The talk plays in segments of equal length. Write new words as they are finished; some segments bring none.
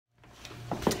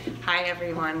Hi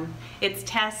everyone, it's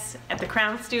Tess at the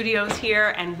Crown Studios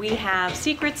here, and we have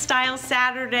Secret Style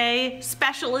Saturday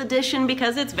special edition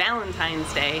because it's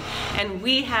Valentine's Day, and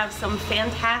we have some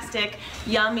fantastic,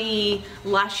 yummy,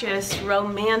 luscious,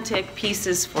 romantic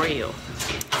pieces for you.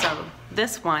 So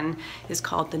this one is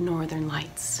called the Northern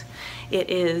Lights.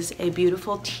 It is a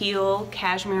beautiful teal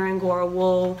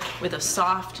cashmere-angora-wool with a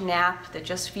soft nap that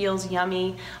just feels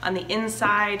yummy. On the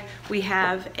inside, we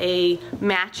have a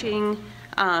matching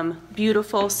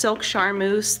beautiful silk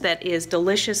charmeuse that is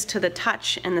delicious to the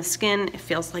touch and the skin. It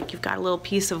feels like you've got a little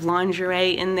piece of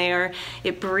lingerie in there.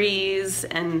 It breathes,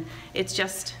 and it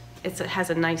has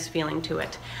a nice feeling to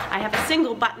it. I have a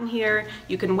single button here.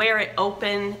 You can wear it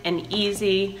open and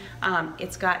easy.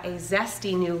 It's got a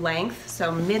zesty new length,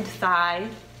 so mid-thigh,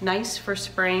 nice for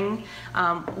spring,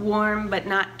 warm but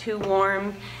not too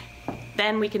warm.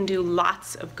 Then we can do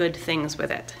lots of good things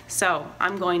with it. So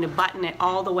I'm going to button it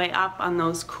all the way up on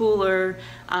those cooler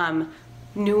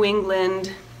New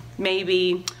England,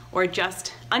 maybe, or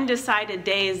just undecided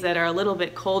days that are a little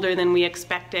bit colder than we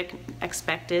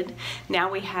expected.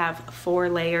 Now we have 4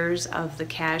 layers of the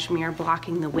cashmere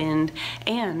blocking the wind,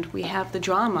 and we have the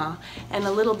drama and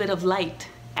a little bit of light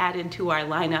added to our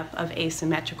lineup of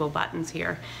asymmetrical buttons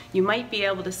here. You might be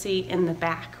able to see in the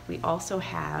back, we also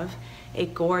have a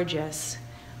gorgeous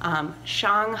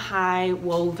Shanghai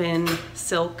woven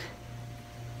silk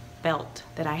belt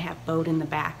that I have bowed in the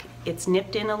back. It's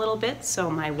nipped in a little bit, so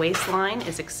my waistline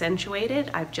is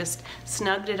accentuated. I've just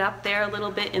snugged it up there a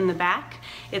little bit in the back.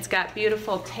 It's got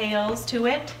beautiful tails to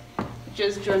it, which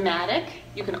is dramatic.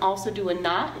 You can also do a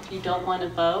knot if you don't want a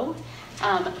bow.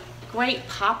 Great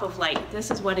pop of light.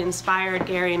 This is what inspired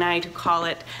Gary and I to call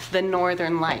it the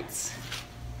Northern Lights.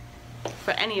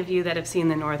 For any of you that have seen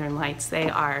the Northern Lights, they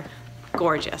are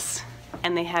gorgeous.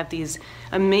 And they have these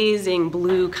amazing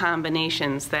blue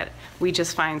combinations that we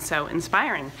just find so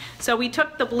inspiring. So we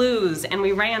took the blues and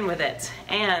we ran with it.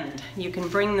 And you can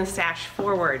bring the sash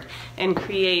forward and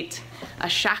create a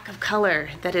shock of color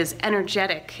that is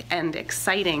energetic and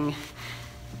exciting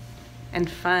and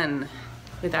fun,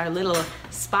 with our little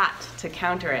spot to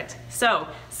counter it. So,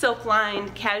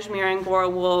 silk-lined cashmere-angora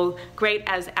wool, great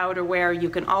as outerwear. You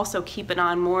can also keep it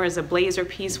on more as a blazer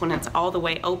piece when it's all the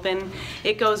way open.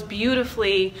 It goes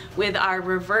beautifully with our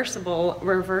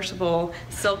reversible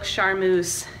silk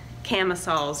charmeuse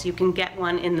camisoles. You can get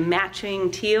one in the matching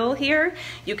teal here.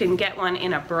 You can get one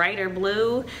in a brighter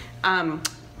blue.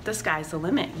 The sky's the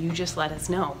limit. You just let us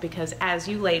know, because as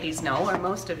you ladies know, or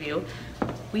most of you,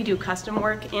 we do custom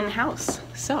work in-house.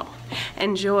 So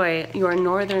enjoy your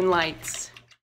Northern Lights